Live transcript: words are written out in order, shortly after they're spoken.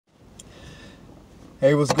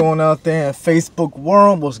Hey, what's going out there in Facebook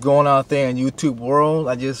world? What's going out there in YouTube world?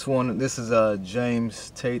 This is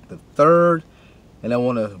James Tate III, and I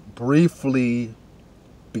want to briefly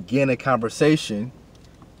begin a conversation.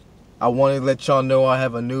 I want to let y'all know I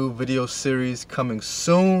have a new video series coming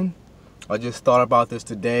soon. I just thought about this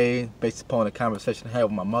today based upon a conversation I had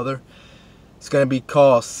with my mother. It's going to be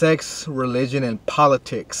called Sex, Religion, and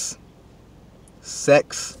Politics.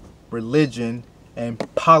 Sex, Religion, and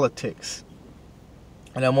Politics.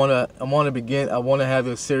 And I want to have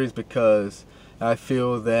this series because I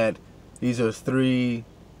feel that these are three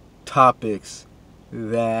topics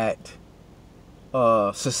that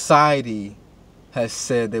society has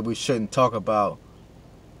said that we shouldn't talk about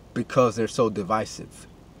because they're so divisive.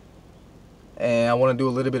 And I want to do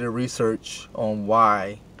a little bit of research on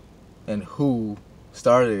why and who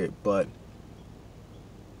started it, but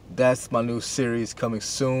that's my new series coming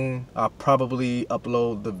soon. I'll probably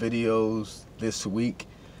upload the videos this week.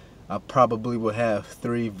 I probably will have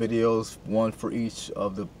 3 videos, one for each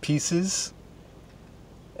of the pieces.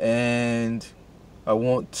 And I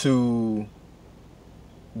want to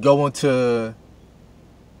go into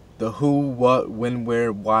the who, what, when,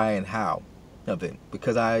 where, why, and how of it.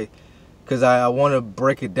 Because I want to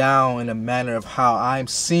break it down in a manner of how I'm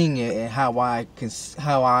seeing it and how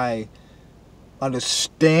I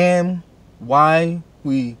understand why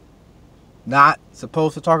we not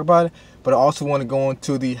supposed to talk about it, but I also want to go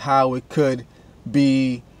into the how it could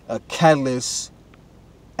be a catalyst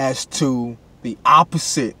as to the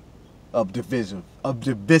opposite of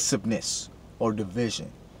divisiveness or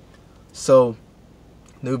division. So,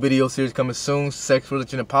 new video series coming soon, Sex,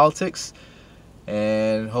 Religion, and Politics,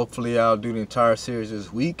 and hopefully I'll do the entire series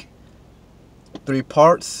this week. 3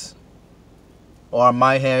 parts. Or I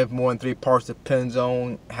might have more than 3 parts, depends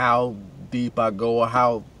on how deep I go or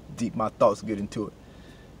how deep my thoughts get into it.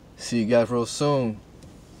 See you guys real soon.